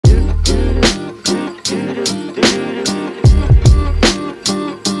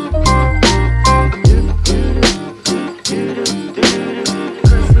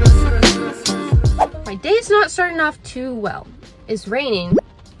off too well. It's raining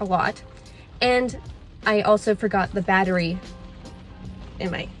a lot, and I also forgot the battery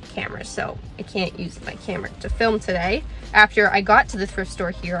in my camera, so I can't use my camera to film today. After I got to the thrift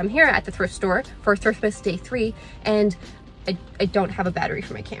store here, I'm here at the thrift store for Thriftmas Day 3, and I don't have a battery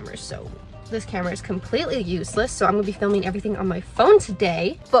for my camera, so this camera is completely useless, so I'm gonna be filming everything on my phone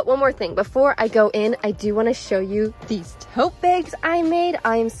today. But one more thing, before I go in, I do want to show you these tote bags I made.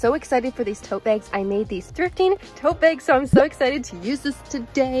 I am so excited for these tote bags. I made these thrifting tote bags, so I'm so excited to use this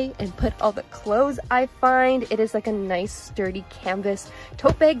today and put all the clothes I find. It is like a nice sturdy canvas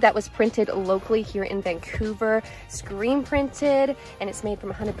tote bag that was printed locally here in Vancouver, screen printed, and it's made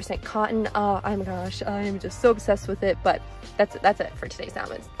from 100% cotton. Oh my gosh, I am just so obsessed with it. But that's it for today's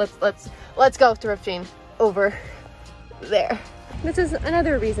Salmons. Let's go thrifting over there. This is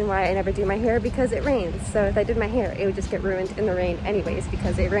another reason why I never do my hair, because it rains. So if I did my hair, it would just get ruined in the rain anyways,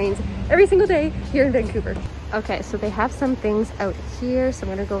 because it rains every single day here in Vancouver. Okay, so they have some things out here. So I'm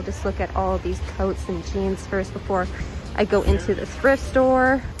gonna go just look at all of these coats and jeans first before I go into the thrift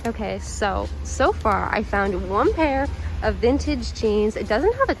store. Okay, so far I found one pair of vintage jeans. It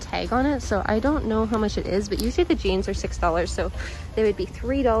doesn't have a tag on it, so I don't know how much it is, but usually the jeans are $6, so they would be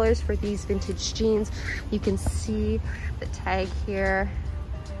 $3 for these vintage jeans. You can see the tag here.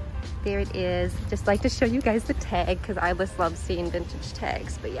 There it is. Just like to show you guys the tag, because I just love seeing vintage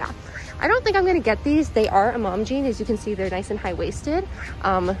tags. But yeah, I don't think I'm gonna get these. They are a mom jean. As you can see, they're nice and high-waisted.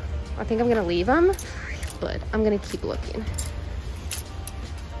 I think I'm gonna leave them, but I'm gonna keep looking.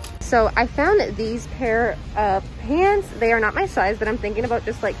 So I found these pair of pants. They are not my size, but I'm thinking about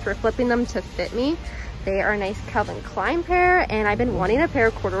just like thrift flipping them to fit me. They are a nice Calvin Klein pair, and I've been wanting a pair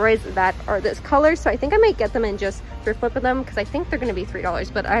of corduroys that are this color, so I think I might get them and just thrift flip them, because I think they're gonna be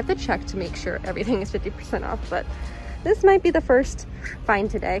 $3, but I have to check to make sure everything is 50% off. But this might be the first find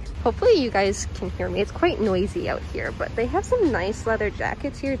today. Hopefully you guys can hear me. It's quite noisy out here, but they have some nice leather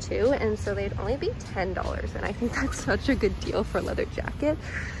jackets here too, and so they'd only be $10, and I think that's such a good deal for a leather jacket.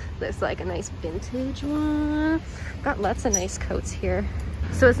 There's like a nice vintage one. Got lots of nice coats here.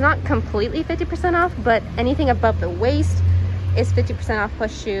 So it's not completely 50% off, but anything above the waist is 50% off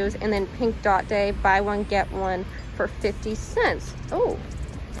plus shoes. And then Pink Dot Day, buy one, get one for 50 cents. Oh,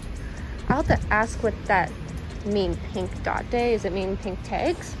 I'll have to ask what that mean, Pink Dot Day. Does it mean pink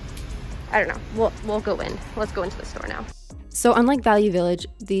tags? I don't know. We'll go in. Let's go into the store now. So unlike Value Village,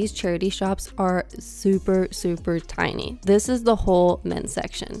 these charity shops are super tiny. This is the whole men's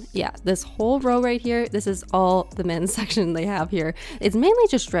section. Yeah, this whole row right here, this is all the men's section they have here. It's mainly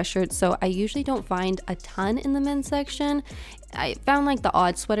just dress shirts, so I usually don't find a ton in the men's section. I found like the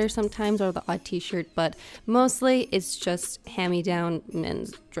odd sweater sometimes, or the odd t-shirt, but mostly it's just hand-me-down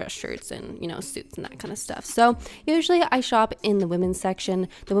men's dress shirts and, you know, suits and that kind of stuff. So usually I shop in the women's section.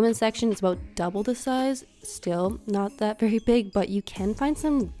 The women's section is about double the size, still not that very big, but you can find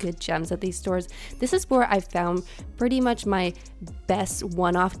some good gems at these stores. This is where I found pretty much my best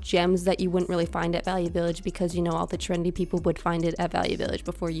one-off gems that you wouldn't really find at Value Village, because, you know, all the trendy people would find it at Value Village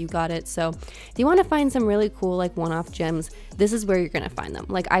before you got it. So if you want to find some really cool like one-off gems, this is where you're gonna find them.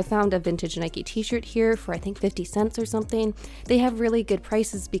 Like I found a vintage Nike t-shirt here for I think 50 cents or something. They have really good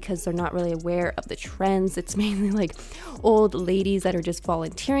prices because they're not really aware of the trends. It's mainly like old ladies that are just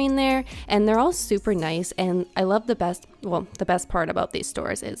volunteering there, and they're all super nice. And I love the best part about these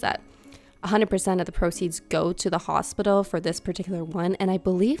stores is that 100% of the proceeds go to the hospital for this particular one, and I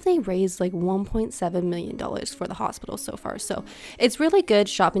believe they raised like $1.7 million for the hospital so far. So it's really good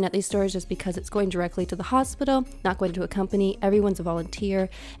shopping at these stores just because it's going directly to the hospital, not going to a company. Everyone's a volunteer,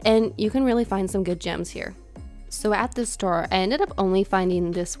 and you can really find some good gems here. So at this store, I ended up only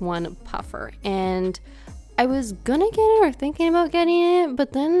finding this one puffer, and I was gonna get it or thinking about getting it,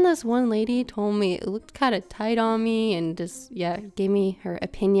 but then this one lady told me it looked kind of tight on me and just, yeah, gave me her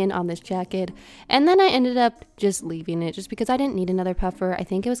opinion on this jacket. And then I ended up just leaving it just because I didn't need another puffer. I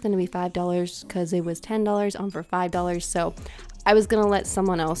think it was gonna be $5 because it was $10 on for $5. So I was gonna let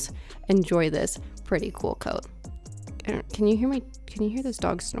someone else enjoy this pretty cool coat. Can you hear me? Can you hear this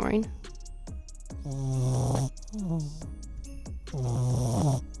dog snoring?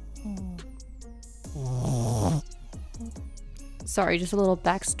 Sorry, just a little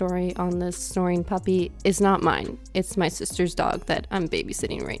backstory on this snoring puppy. It's not mine. It's my sister's dog that I'm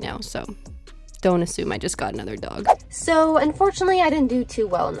babysitting right now, so don't assume I just got another dog. So unfortunately, I didn't do too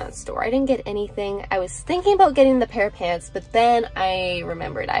well in that store. I didn't get anything. I was thinking about getting the pair of pants, but then I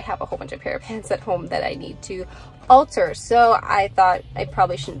remembered I have a whole bunch of pair of pants at home that I need to alter. So I thought I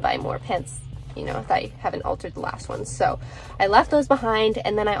probably shouldn't buy more pants, you know, if I haven't altered the last ones. So I left those behind,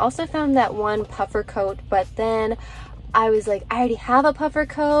 and then I also found that one puffer coat, but then I was like, I already have a puffer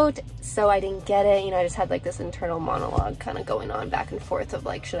coat, so I didn't get it. You know, I just had like this internal monologue kind of going on back and forth of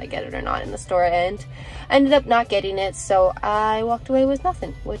like, should I get it or not in the store, and I ended up not getting it, so I walked away with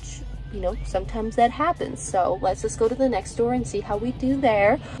nothing, which, you know, sometimes that happens. So let's just go to the next store and see how we do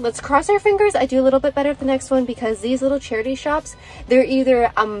there. Let's cross our fingers I do a little bit better at the next one, because these little charity shops, they're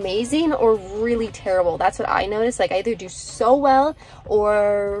either amazing or really terrible. That's what I noticed. Like, I either do so well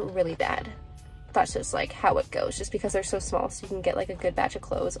or really bad. That's just like how it goes, just because they're so small, so you can get like a good batch of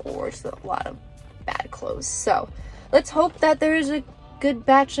clothes or just a lot of bad clothes. So let's hope that there's a good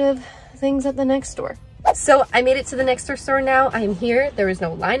batch of things at the next store. So I made it to the next store now. I am here. There is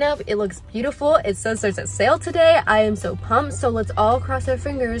no lineup. It looks beautiful. It says there's a sale today. I am so pumped. So let's all cross our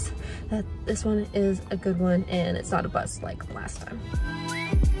fingers that this one is a good one and it's not a bust like last time.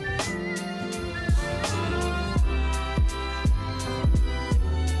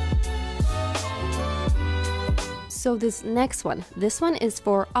 So this next one, this one is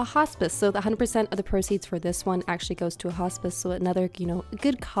for a hospice. So the 100% of the proceeds for this one actually goes to a hospice. So another, you know,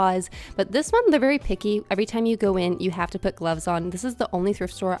 good cause. But this one, they're very picky. Every time you go in, you have to put gloves on. This is the only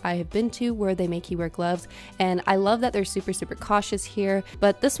thrift store I have been to where they make you wear gloves. And I love that they're super, super cautious here.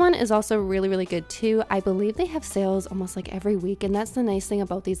 But this one is also really, really good too. I believe they have sales almost like every week. And that's the nice thing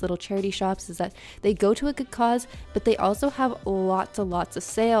about these little charity shops, is that they go to a good cause, but they also have lots and lots of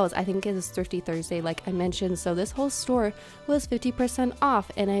sales. I think it is Thrifty Thursday, like I mentioned. So this whole store was 50%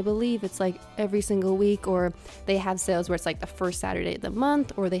 off, and I believe it's like every single week, or they have sales where it's like the first Saturday of the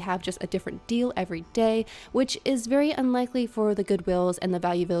month, or they have just a different deal every day, which is very unlikely for the Goodwills and the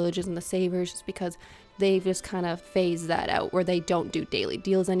Value Villages and the Savers, just because they've just kind of phased that out where they don't do daily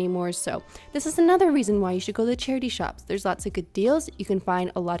deals anymore. So this is another reason why you should go to the charity shops. There's lots of good deals, you can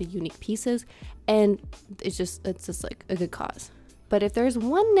find a lot of unique pieces, and it's just like a good cause. But if there's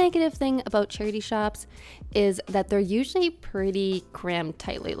one negative thing about charity shops, is that they're usually pretty crammed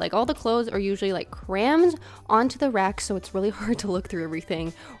tightly. Like, all the clothes are usually like crammed onto the rack, so it's really hard to look through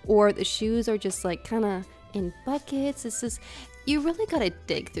everything. Or the shoes are just like kind of in buckets. It's just, you really gotta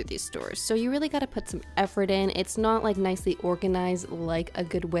dig through these stores, so you really gotta put some effort in. It's not like nicely organized like a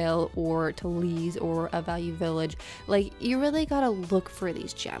Goodwill or Lee's or a Value Village. Like, you really gotta look for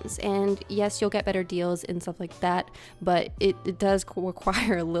these gems, and yes, you'll get better deals and stuff like that, but it does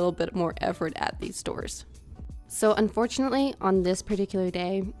require a little bit more effort at these stores. So unfortunately, on this particular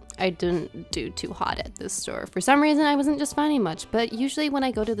day, I didn't do too hot at this store. For some reason, I wasn't just finding much, but usually when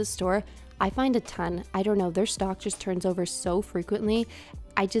I go to the store, I find a ton. I don't know, their stock just turns over so frequently.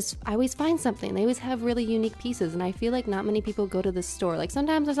 I always find something. They always have really unique pieces, and I feel like not many people go to this store. Like,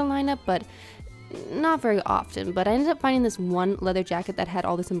 sometimes there's a lineup, but not very often. But I ended up finding this one leather jacket that had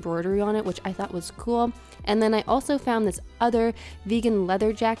all this embroidery on it, which I thought was cool. And then I also found this other vegan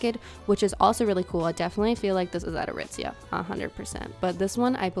leather jacket, which is also really cool. I definitely feel like this is at Aritzia, 100%. But this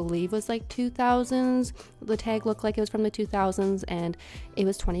one, I believe, was like 2000s. The tag looked like it was from the 2000s, and it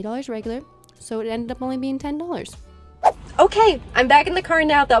was $20 regular, so it ended up only being $10. Okay, I'm back in the car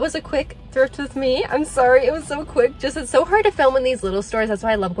now. That was a quick thrift with me. I'm sorry it was so quick. Just, it's so hard to film in these little stores. That's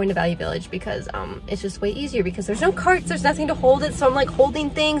why I love going to Value Village, because it's just way easier, because there's no carts, there's nothing to hold it, so I'm like holding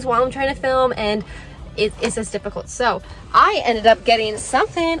things while I'm trying to film, and it's just difficult. So I ended up getting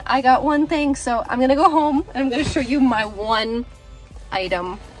something. I got one thing, so I'm gonna go home and I'm gonna show you my one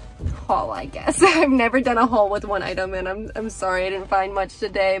item haul, I guess. I've never done a haul with one item, and I'm sorry I didn't find much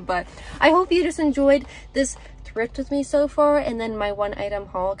today, but I hope you just enjoyed this thrift with me so far, and then my one item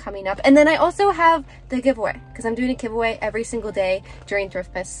haul coming up. And then I also have the giveaway, because I'm doing a giveaway every single day during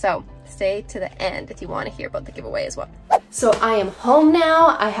Thriftmas, so stay to the end if you want to hear about the giveaway as well. So I am home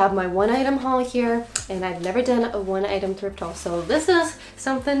now. I have my one item haul here, and I've never done a one item thrift haul, so this is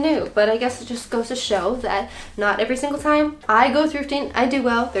something new. But I guess it just goes to show that not every single time I go thrifting I do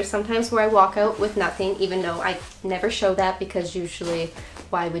well. There's sometimes where I walk out with nothing, even though I never show that, because usually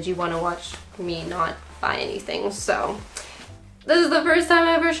why would you want to watch me not buy anything? So this is the first time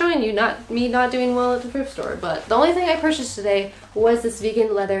I've ever shown you me not doing well at the thrift store. But the only thing I purchased today was this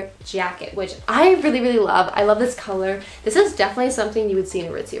vegan leather jacket, which I really, really love. I love this color. This is definitely something you would see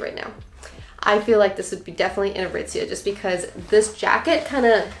in Aritzia right now. I feel like this would be definitely in Aritzia, just because this jacket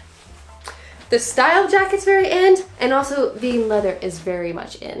the style jacket's very in, and also vegan leather is very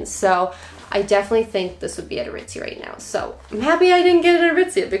much in. So I definitely think this would be at Aritzia right now. So I'm happy I didn't get it at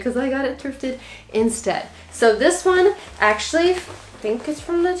Aritzia, because I got it thrifted instead. So this one, actually, I think it's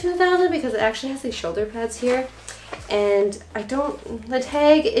from the 2000, because it actually has these shoulder pads here. And the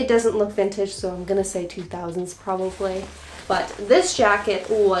tag, it doesn't look vintage, so I'm gonna say 2000s probably. But this jacket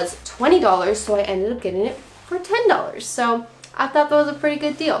was $20, so I ended up getting it for $10. So I thought that was a pretty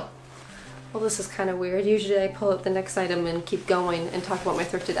good deal. Well, this is kind of weird. Usually I pull up the next item and keep going and talk about my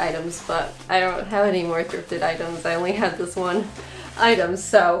thrifted items, but I don't have any more thrifted items. I only had this one item,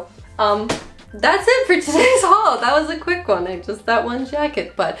 so that's it for today's haul. That was a quick one, just that one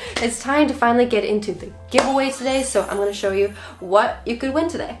jacket, but it's time to finally get into the giveaway today, so I'm gonna show you what you could win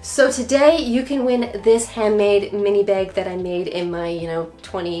today. So today you can win this handmade mini bag that I made in my,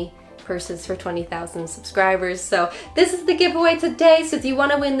 20 purses for 20,000 subscribers. So this is the giveaway today. So if you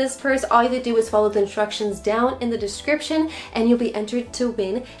want to win this purse, all you have to do is follow the instructions down in the description and you'll be entered to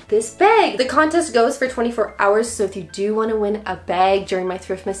win this bag. The contest goes for 24 hours. So if you do want to win a bag during my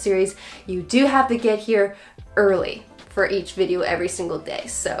Thriftmas series, you do have to get here early for each video every single day.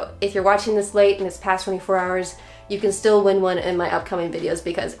 So if you're watching this late and it's past 24 hours, you can still win one in my upcoming videos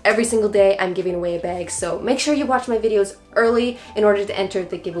because every single day I'm giving away a bag. So make sure you watch my videos early in order to enter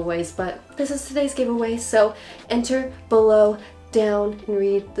the giveaways. But this is today's giveaway, so enter below down and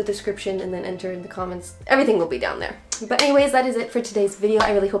read the description and then enter in the comments. Everything will be down there. But anyways, that is it for today's video.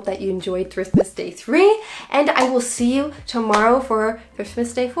 I really hope that you enjoyed Thriftmas Day 3, and I will see you tomorrow for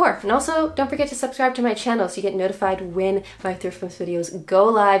Thriftmas Day 4. And also, don't forget to subscribe to my channel so you get notified when my Thriftmas videos go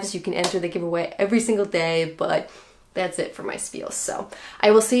live, so you can enter the giveaway every single day. But that's it for my spiel. So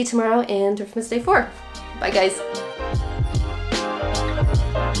I will see you tomorrow in Thriftmas Day 4. Bye, guys.